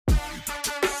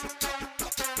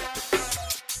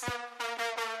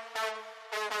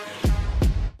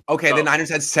Okay, So, the Niners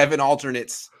had 7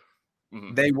 alternates.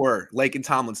 mhm. They were Laken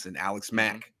Tomlinson, Alex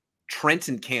Mack,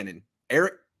 Trenton Cannon,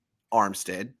 Eric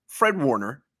Armstead, Fred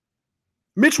Warner,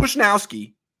 Mitch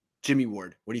Wishnowsky, Jimmy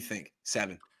Ward. What do you think?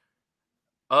 7.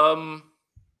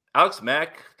 Alex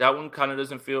Mack, that one kind of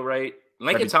doesn't feel right.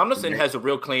 Lincoln Tomlinson has a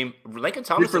real claim. Lincoln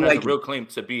Tomlinson has a real claim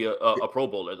to be a Pro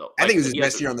Bowler, though. I Like, think it was his he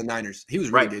best has year on the Niners. He was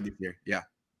really good this year. Yeah.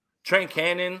 Trent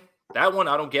Cannon, that one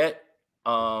I don't get.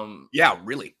 Yeah,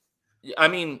 really. I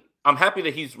mean, I'm happy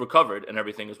that he's recovered and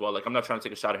everything as well. Like, I'm not trying to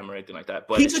take a shot at him or anything like that.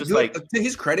 But He's it's just good, like, to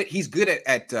his credit, he's good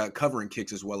at covering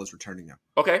kicks as well as returning them.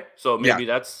 okay, so maybe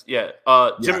that's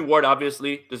Jimmy Ward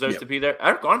obviously deserves to be there.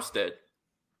 Eric Armstead,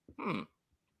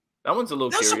 that one's a little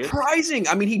That's curious. surprising.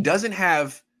 I mean, he doesn't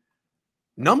have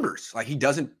numbers, like he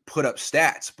doesn't put up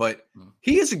stats, but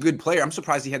he is a good player. I'm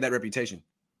surprised he had that reputation.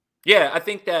 Yeah, I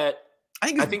think that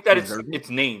it's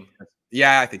name.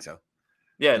 Yeah, I think so.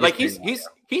 Yeah, like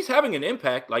he's having an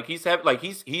impact. Like he's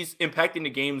impacting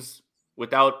the games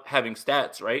without having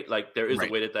stats, right? Like there is a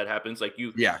way that happens. Like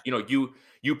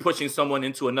you pushing someone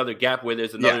into another gap where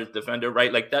there's another defender,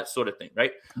 right? Like that sort of thing,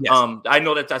 right? Yes. I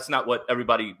know that that's not what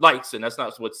everybody likes, and that's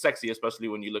not what's sexy, especially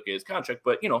when you look at his contract.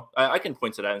 But I can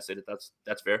point to that and say that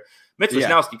that's fair. Mitch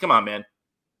Wishnowsky, come on, man.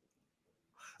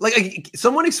 Like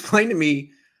someone explain to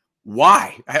me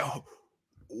why.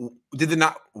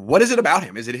 What is it about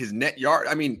him? Is it his net yard?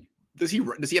 I mean, does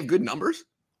he have good numbers?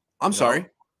 I'm sorry.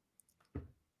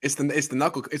 It's the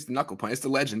knuckle punt. It's the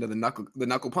legend of the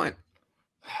knuckle punt.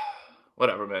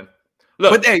 Whatever, man.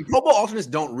 Look, but hey, Pro Bowl alternates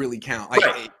don't really count.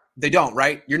 Like they don't,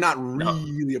 right? You're not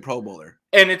really a Pro Bowler.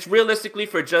 And it's realistically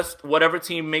for just whatever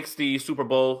team makes the Super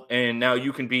Bowl, and now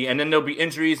you can be, and then there'll be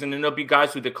injuries, and then there'll be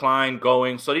guys who decline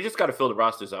going. So they just got to fill the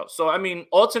rosters out. So, I mean,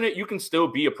 alternate, you can still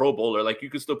be a Pro Bowler. Like, you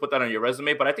can still put that on your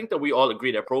resume. But I think that we all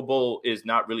agree that Pro Bowl is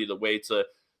not really the way to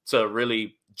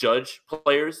really judge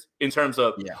players in terms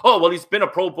of, oh, well, he's been a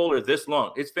Pro Bowler this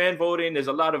long. It's fan voting. There's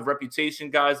a lot of reputation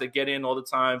guys that get in all the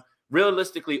time.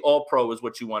 Realistically, all pro is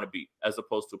what you want to be as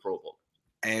opposed to Pro Bowl.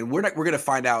 And we're going to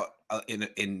find out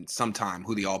in some time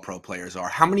who the All Pro players are.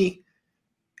 How many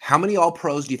All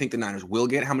Pros do you think the Niners will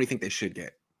get? How many do you think they should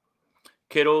get?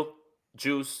 Kittle,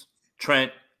 Juice,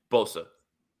 Trent, Bosa.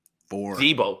 4.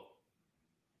 Debo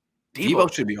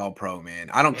should be All Pro,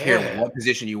 man. I don't care what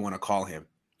position you want to call him.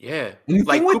 Yeah,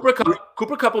 like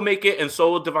Cooper Kupp will make it, and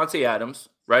so will Devontae Adams.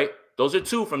 Right? Those are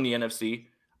 2 from the NFC.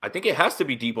 I think it has to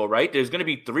be Debo, right? There's going to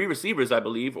be 3 receivers, I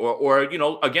believe, or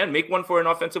again, make one for an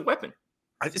offensive weapon.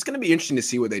 It's going to be interesting to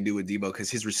see what they do with Debo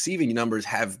because his receiving numbers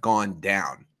have gone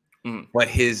down, but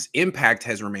his impact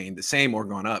has remained the same or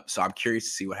gone up. So I'm curious to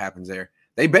see what happens there.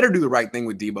 They better do the right thing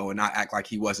with Debo and not act like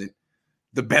he wasn't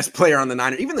the best player on the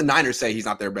Niners. Even the Niners say he's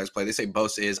not their best player. They say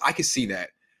Bosa is. I can see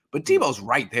that. But Debo's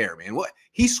right there, man. What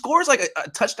he scores like a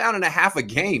touchdown and a half a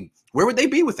game. Where would they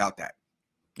be without that?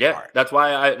 Yeah, that's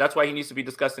why he needs to be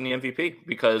discussed in the MVP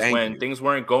because when things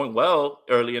weren't going well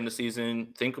early in the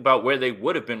season, think about where they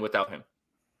would have been without him.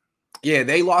 Yeah,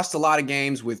 they lost a lot of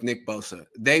games with Nick Bosa.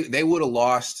 They would have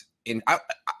lost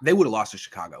they would have lost to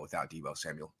Chicago without Debo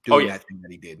Samuel doing that thing that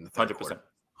he did in the third quarter.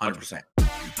 100%.